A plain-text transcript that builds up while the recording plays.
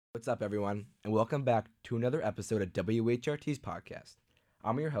What's up, everyone, and welcome back to another episode of WHRT's podcast.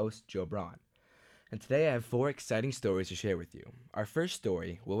 I'm your host, Joe Braun, and today I have 4 exciting stories to share with you. Our first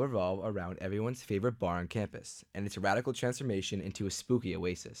story will revolve around everyone's favorite bar on campus and its radical transformation into a spooky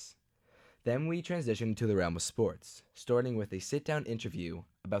oasis. Then we transition to the realm of sports, starting with a sit-down interview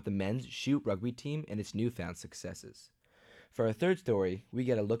about the men's shoot rugby team and its newfound successes. For our third story, we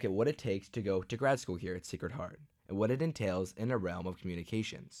get a look at what it takes to go to grad school here at Sacred Heart, and what it entails in a realm of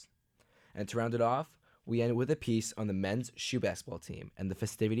communications. And to round it off, we end with a piece on the men's shoe basketball team and the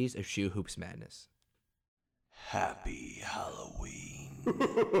festivities of Shoe Hoops Madness. Happy Halloween.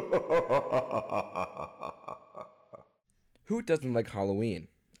 Who doesn't like Halloween?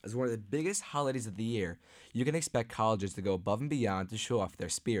 As one of the biggest holidays of the year, you can expect colleges to go above and beyond to show off their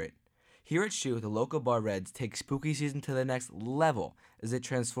spirit. Here at Shoe, the local bar Reds take spooky season to the next level as it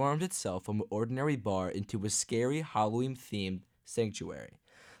transforms itself from an ordinary bar into a scary Halloween-themed sanctuary.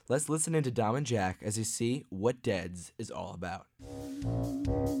 Let's listen in to Dom and Jack as they see what Deads is all about. All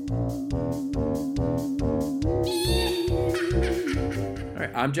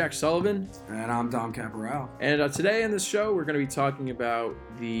right, I'm Jack Sullivan. And I'm Dom Caporal. And today on this show, we're going to be talking about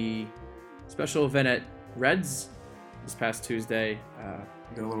the special event at Reds this past Tuesday.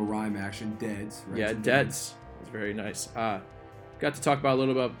 Got a little rhyme action, Deads. Right? Yeah, Deads. It was very nice. Got to talk about a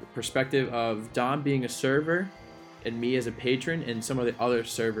little bit of the perspective of Dom being a server and me as a patron, and some of the other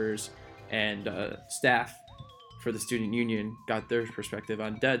servers and staff for the student union got their perspective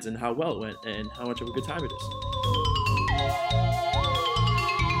on Deads and how well it went and how much of a good time it is.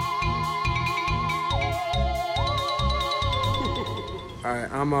 All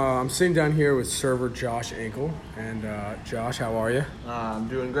right, I'm sitting down here with server Josh Ankle. And Josh, how are you? I'm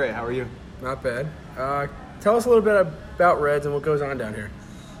doing great. How are you? Not bad. Tell us a little bit about Reds and what goes on down here.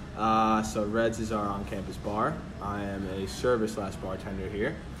 So Reds is our on-campus bar. I am a server/bartender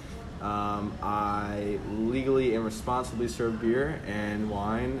here. I legally and responsibly serve beer and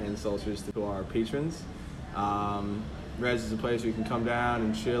wine and seltzers to our patrons. Reds is a place where you can come down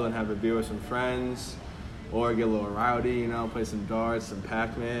and chill and have a beer with some friends, or get a little rowdy, play some darts, some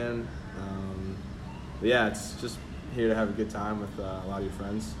Pac-Man. Yeah, it's just here to have a good time with a lot of your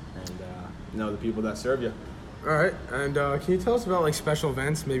friends and the people that serve you. All right, and can you tell us about like special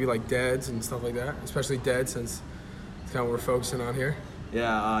events, maybe like Deads and stuff like that, especially Deads since it's kind of what we're focusing on here?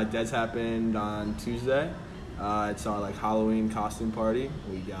 Yeah, Deads happened on Tuesday. It's our Halloween costume party.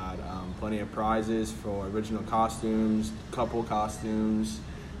 We got plenty of prizes for original costumes, couple costumes.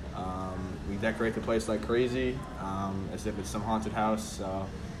 We decorate the place like crazy, as if it's some haunted house. So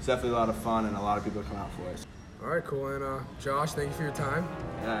it's definitely a lot of fun, and a lot of people come out for us. All right, cool. And Josh, thank you for your time.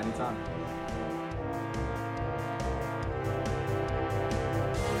 Yeah, anytime.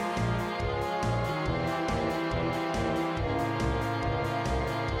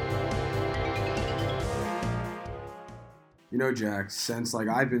 Jack, since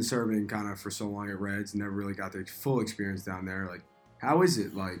I've been serving kind of for so long at Reds, never really got the full experience down there. How is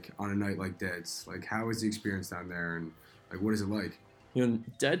it on a night like Deads? How is the experience down there, and what is it like?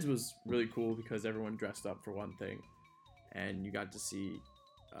 Deads was really cool because everyone dressed up for one thing, and you got to see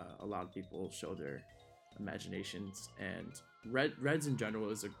a lot of people show their imaginations. And Reds in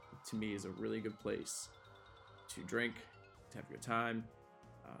general to me is a really good place to drink, to have a good time,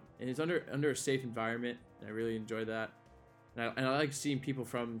 and it's under a safe environment, and I really enjoy that. And I like seeing people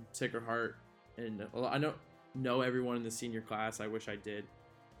from Sacred Heart, and I know everyone in the senior class. I wish I did,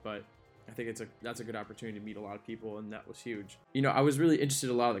 but I think that's a good opportunity to meet a lot of people, and that was huge. I was really interested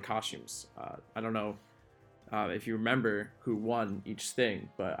in a lot of the costumes. I don't know if you remember who won each thing,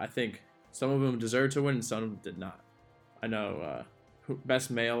 but I think some of them deserved to win and some of them did not. I know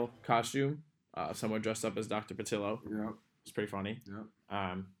best male costume, someone dressed up as Dr. Patillo. Yep. It's pretty funny.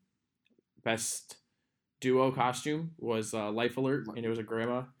 Yep. Best duo costume was Life Alert, and it was a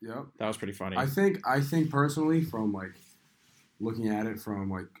grandma. Yep. That was pretty funny. I think personally, from looking at it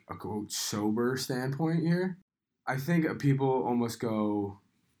from a quote sober standpoint here, I think people almost go,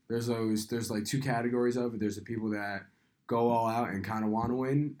 there's 2 categories of it. There's the people that go all out and kind of want to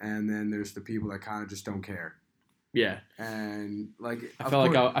win, and then there's the people that kind of just don't care. Yeah. And I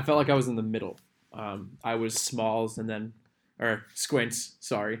felt like I was in the middle. I was Smalls or Squints,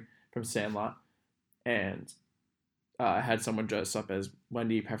 from Sandlot. And I had someone dress up as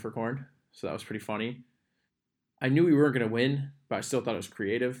Wendy Peppercorn, so that was pretty funny. I knew we weren't going to win, but I still thought it was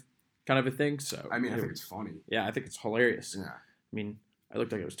creative kind of a thing. So I think it's funny. Yeah, I think it's hilarious. Yeah. I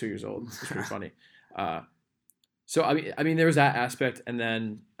looked like I was 2 years old. It's pretty funny. So there was that aspect, and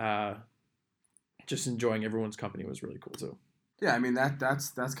then just enjoying everyone's company was really cool too. Yeah,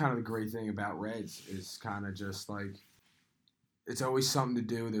 that's kind of the great thing about Reds is kind of just it's always something to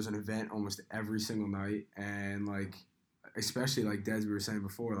do. There's an event almost every single night, and like, especially like Des, we were saying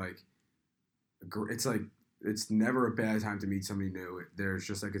before, like, it's never a bad time to meet somebody new. There's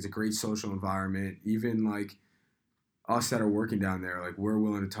just like it's a great social environment. Even like us that are working down there, like we're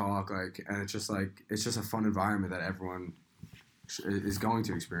willing to talk, like, and it's just a fun environment that everyone is going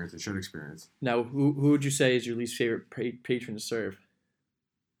to experience and should experience. Now, who would you say is your least favorite patron to serve?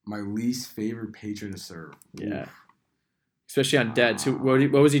 My least favorite patron to serve. Yeah. Oof. Especially on Dead's.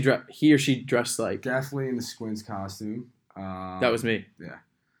 What was he or she dressed like? Definitely in the Squints costume. That was me. Yeah.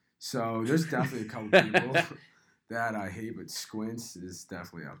 So there's definitely a couple people that I hate, but Squints is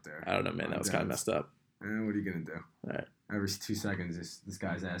definitely up there. I don't know, man. That was kind of messed up. And what are you going to do? All right. Every 2 seconds, this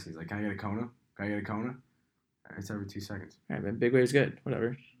guy's asking, he's like, can I get a Kona? Can I get a Kona? It's every 2 seconds. All right, man. Big Wave's good.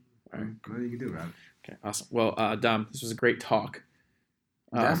 Whatever. All right. What you can do about it? Okay, awesome. Well, Dom, this was a great talk.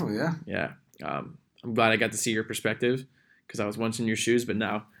 Definitely, yeah. Yeah. I'm glad I got to see your perspective because I was once in your shoes, but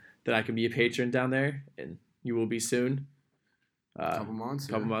now that I can be a patron down there, and you will be soon. Couple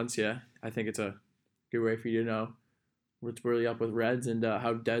months, yeah. I think it's a good way for you to know what's really up with Reds and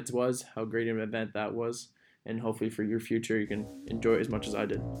how Dead's was, how great an event that was, and hopefully for your future you can enjoy it as much as I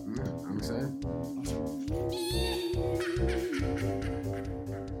did. Yeah, I'm excited. Awesome.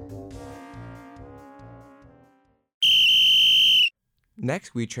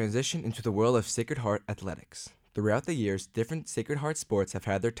 Next, we transition into the world of Sacred Heart athletics. Throughout the years, different Sacred Heart sports have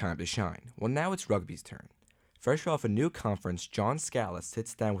had their time to shine. Well, now it's rugby's turn. Fresh off a new conference, John Scala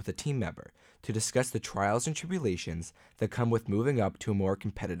sits down with a team member to discuss the trials and tribulations that come with moving up to a more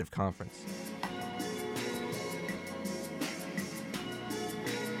competitive conference.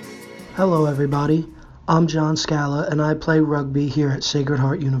 Hello everybody, I'm John Scala and I play rugby here at Sacred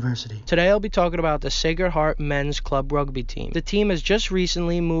Heart University. Today I'll be talking about the Sacred Heart men's club rugby team. The team has just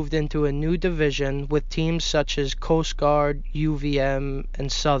recently moved into a new division with teams such as Coast Guard, UVM,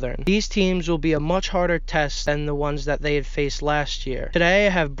 and Southern. These teams will be a much harder test than the ones that they had faced last year. Today I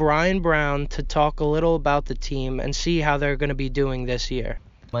have Brian Brown to talk a little about the team and see how they're going to be doing this year.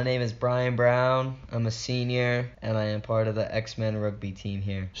 My name is Brian Brown. I'm a senior, and I am part of the X-Men rugby team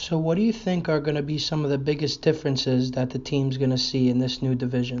here. So what do you think are going to be some of the biggest differences that the team's going to see in this new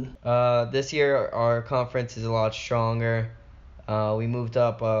division? This year, our conference is a lot stronger. We moved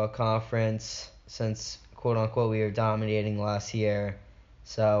up a conference since, quote-unquote, we were dominating last year.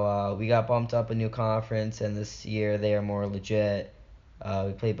 So we got bumped up a new conference, and this year they are more legit.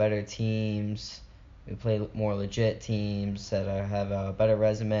 We play better teams. We play more legit teams that have a better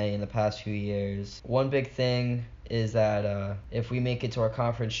resume in the past few years. One big thing is that if we make it to our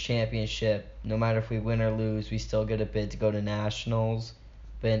conference championship, no matter if we win or lose, we still get a bid to go to nationals.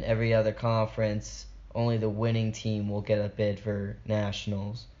 But in every other conference, only the winning team will get a bid for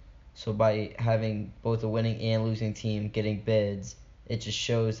nationals. So by having both a winning and losing team getting bids, it just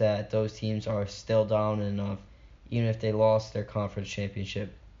shows that those teams are still dominant enough, even if they lost their conference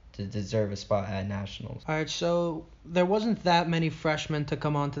championship, to deserve a spot at nationals. All right, so there wasn't that many freshmen to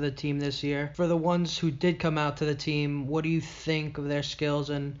come onto the team this year. For the ones who did come out to the team, what do you think of their skills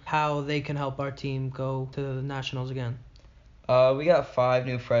and how they can help our team go to the nationals again? We got 5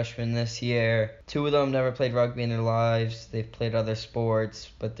 new freshmen this year. 2 of them never played rugby in their lives. They've played other sports,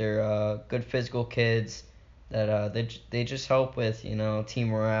 but they're good physical kids that they just help with, team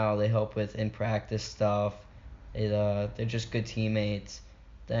morale. They help with in-practice stuff. They're just good teammates.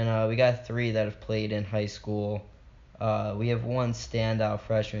 Then we got 3 that have played in high school. We have one standout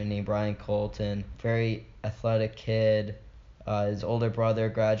freshman named Brian Colton, very athletic kid. His older brother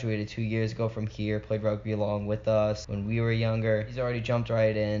graduated 2 years ago from here, played rugby along with us when we were younger. He's already jumped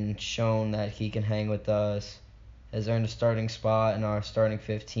right in, shown that he can hang with us, has earned a starting spot in our starting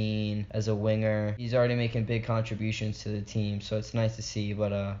 15 as a winger. He's already making big contributions to the team, so it's nice to see.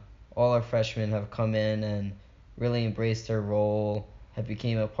 But all our freshmen have come in and really embraced their role, have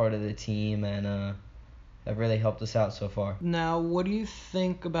became a part of the team, and have really helped us out so far. Now, what do you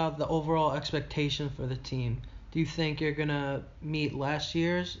think about the overall expectation for the team? Do you think you're going to meet last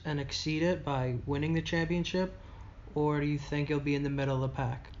year's and exceed it by winning the championship? Or do you think you'll be in the middle of the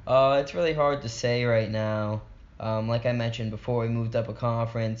pack? It's really hard to say right now. Like I mentioned before, we moved up a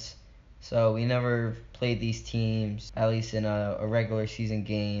conference, so we never played these teams, at least in a regular season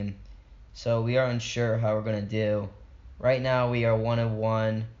game. So we are unsure how we're going to do. Right now we are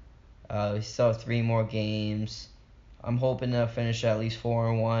 1-1. We still have 3 more games. I'm hoping to finish at least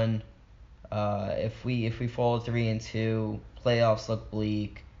 4-1. If we fall 3-2, playoffs look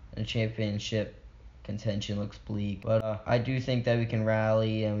bleak, and championship contention looks bleak. But I do think that we can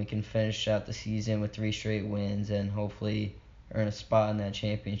rally and we can finish out the season with 3 straight wins and hopefully earn a spot in that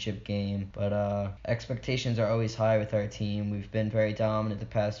championship game. But expectations are always high with our team. We've been very dominant the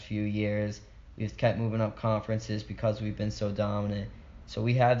past few years. We've kept moving up conferences because we've been so dominant. So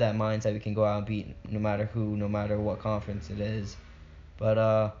we have that mindset we can go out and beat no matter who, no matter what conference it is.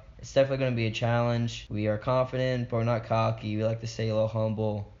 But it's definitely going to be a challenge. We are confident, but we're not cocky. We like to stay a little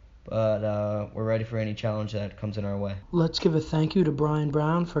humble, but we're ready for any challenge that comes in our way. Let's give a thank you to Brian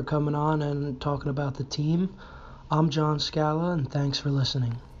Brown for coming on and talking about the team. I'm John Scala, and thanks for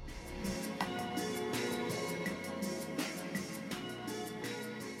listening.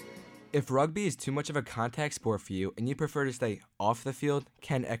 If rugby is too much of a contact sport for you and you prefer to stay off the field,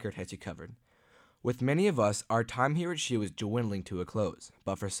 Ken Eckert has you covered. With many of us, our time here at SHU is dwindling to a close,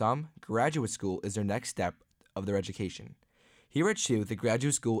 but for some, graduate school is their next step of their education. Here at SHU, the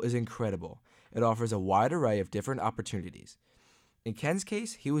graduate school is incredible. It offers a wide array of different opportunities. In Ken's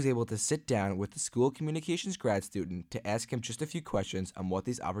case, he was able to sit down with the school communications grad student to ask him just a few questions on what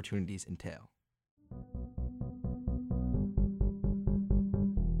these opportunities entail.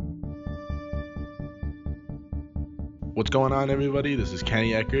 What's going on, everybody? This is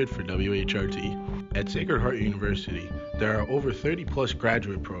Kenny Eckert for WHRT. At Sacred Heart University, there are over 30 plus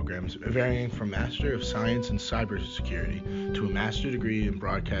graduate programs varying from Master of Science in Cybersecurity to a master degree in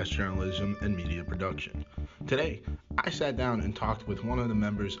broadcast journalism and media production. Today, I sat down and talked with one of the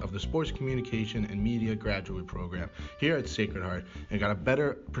members of the Sports Communication and Media graduate program here at Sacred Heart and got a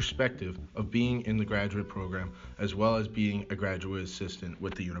better perspective of being in the graduate program as well as being a graduate assistant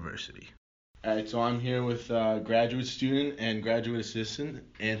with the university. All right, so I'm here with graduate student and graduate assistant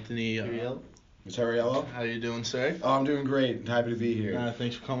Anthony Ariel. Mr. Ariello? How you doing, sir? Oh, I'm doing great. Happy to be here.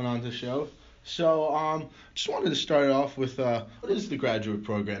 Thanks for coming on the show. So, just wanted to start off with what is the graduate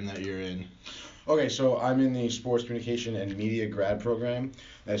program that you're in? Okay, so I'm in the Sports Communication and Media grad program.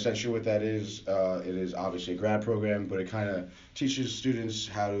 And essentially what that is, it is obviously a grad program, but it kind of teaches students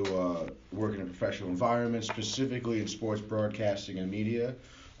how to work in a professional environment, specifically in sports broadcasting and media.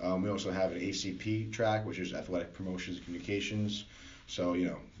 We also have an ACP track, which is Athletic Promotions and Communications. So,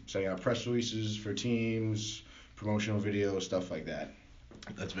 setting out press releases for teams, promotional videos, stuff like that.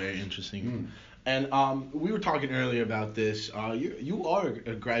 That's very interesting. And we were talking earlier about this. You are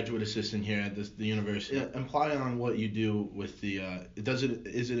a graduate assistant here at the university. Implying on what you do with the,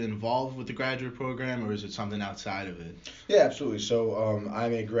 is it involved with the graduate program or is it something outside of it? Yeah, absolutely. So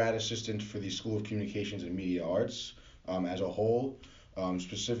I'm a grad assistant for the School of Communications and Media Arts as a whole.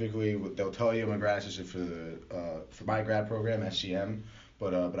 Specifically, they'll tell you I'm a grad assistant for my grad program, SCM,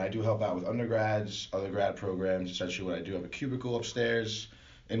 but I do help out with undergrads, other grad programs. Essentially, what I do, I have a cubicle upstairs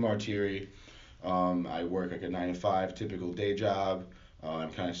in Martiri. I work like a 9 to 5 typical day job. I'm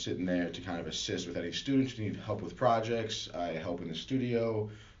kind of sitting there to kind of assist with any students who need help with projects. I help in the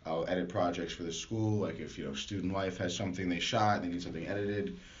studio. I'll edit projects for the school. Like if Student Life has something they shot, they need something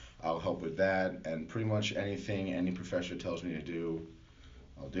edited, I'll help with that. And pretty much anything any professor tells me to do,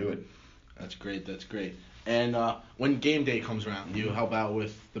 I'll do it. That's great. That's great. And when game day comes around, do you help out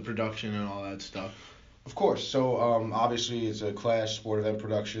with the production and all that stuff? Of course. So obviously it's a class, sport event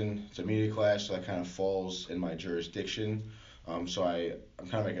production. It's a media class, so that kind of falls in my jurisdiction. So I'm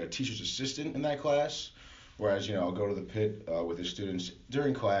kind of like a teacher's assistant in that class. Whereas, I'll go to the pit with the students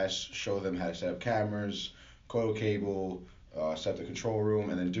during class, show them how to set up cameras, coil cable, set up the control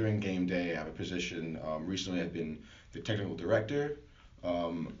room, and then during game day I have a position. Recently I've been the technical director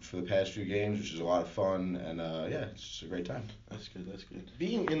for the past few games, which is a lot of fun, and it's just a great time. That's good. That's good.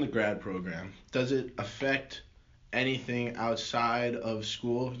 Being in the grad program, does it affect anything outside of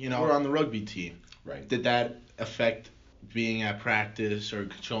school? We're on the rugby team. Right. Did that affect being at practice or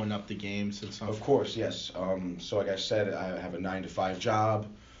showing up to games and stuff? Of course, yes. So like I said, I have a 9 to 5 job,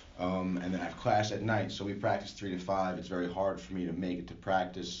 and then I have class at night. So we practice 3 to 5. It's very hard for me to make it to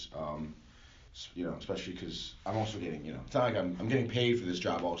practice. Especially because I'm also getting, it's not like I'm getting paid for this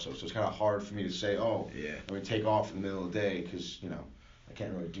job also, so it's kind of hard for me to say, I'm going to take off in the middle of the day because, I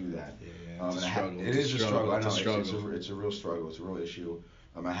can't really do that. It's a struggle. It is a struggle. I know. It's a real struggle. It's a real issue.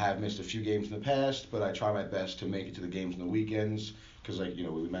 I have missed a few games in the past, but I try my best to make it to the games on the weekends because,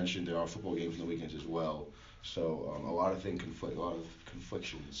 we mentioned there are football games on the weekends as well. So a lot of things conflict, a lot of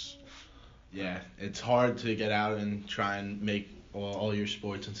conflictions. Yeah, it's hard to get out and try and make all your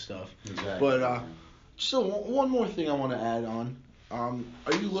sports and stuff. Exactly. But so one more thing I want to add on.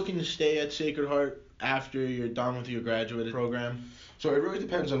 Are you looking to stay at Sacred Heart after you're done with your graduate program? So it really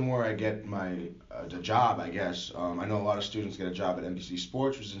depends on where I get my the job, I guess. I know a lot of students get a job at NBC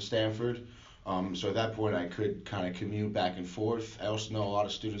Sports, which is in Stanford. So at that point, I could kind of commute back and forth. I also know a lot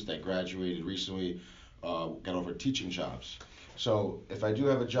of students that graduated recently get offered teaching jobs. So if I do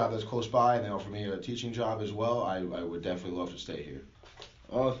have a job that's close by and they offer me a teaching job as well, I would definitely love to stay here.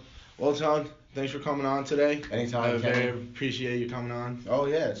 Well, Tom, thanks for coming on today. Anytime. I very appreciate you coming on. Oh,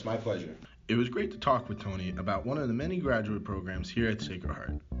 yeah, it's my pleasure. It was great to talk with Tony about one of the many graduate programs here at Sacred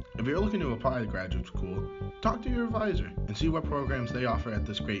Heart. If you're looking to apply to graduate school, talk to your advisor and see what programs they offer at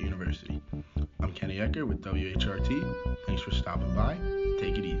this great university. I'm Kenny Ecker with WHRT. Thanks for stopping by.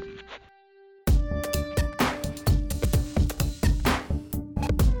 Take it easy.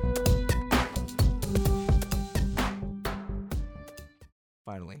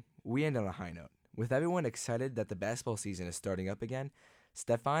 Finally, we end on a high note. With everyone excited that the basketball season is starting up again,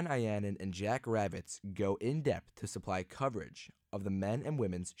 Stefan Ayanen and Jack Ravitz go in depth to supply coverage of the men and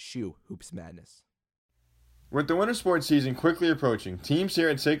women's shoe hoops madness. With the winter sports season quickly approaching, teams here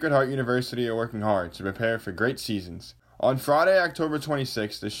at Sacred Heart University are working hard to prepare for great seasons. On Friday, October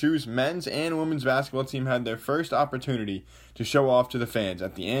 26th, the Shoes men's and women's basketball team had their first opportunity to show off to the fans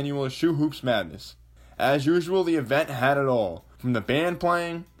at the annual Shoe Hoops Madness. As usual, the event had it all, from the band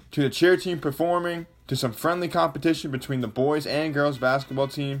playing, to the cheer team performing, to some friendly competition between the boys and girls basketball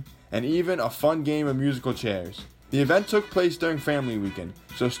team, and even a fun game of musical chairs. The event took place during family weekend,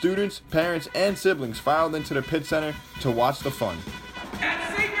 so students, parents, and siblings filed into the pit center to watch the fun.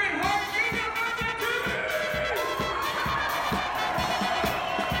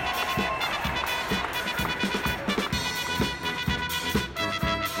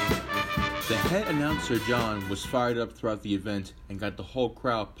 The head announcer John was fired up throughout the event and got the whole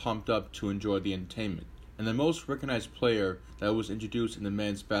crowd pumped up to enjoy the entertainment. And the most recognized player that was introduced in the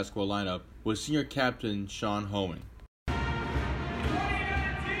men's basketball lineup was senior captain Sean Homan.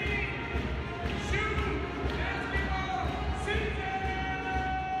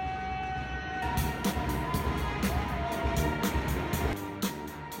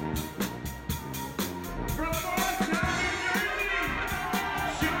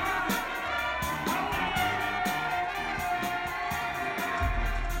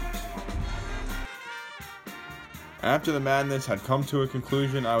 After the madness had come to a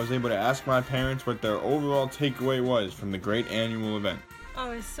conclusion, I was able to ask my parents what their overall takeaway was from the great annual event.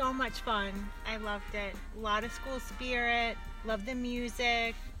 Oh, it was so much fun. I loved it. A lot of school spirit, loved the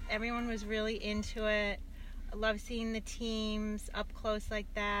music. Everyone was really into it. I love seeing the teams up close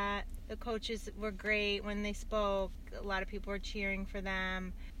like that. The coaches were great when they spoke. A lot of people were cheering for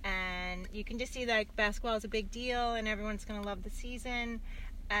them. And you can just see that basketball is a big deal and everyone's going to love the season.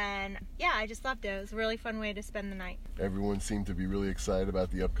 And yeah, I just loved it. It was a really fun way to spend the night. Everyone seemed to be really excited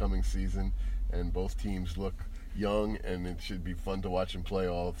about the upcoming season, and both teams look young, and it should be fun to watch them play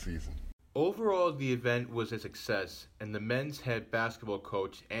all season. Overall, the event was a success, and the men's head basketball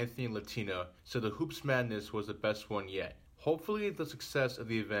coach, Anthony Latina, said the Hoops Madness was the best one yet. Hopefully, the success of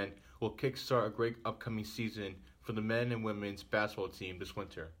the event will kickstart a great upcoming season for the men and women's basketball team this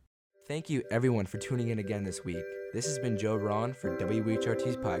winter. Thank you everyone for tuning in again this week. This has been Joe Braun for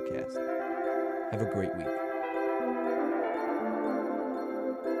WHRT's podcast. Have a great week.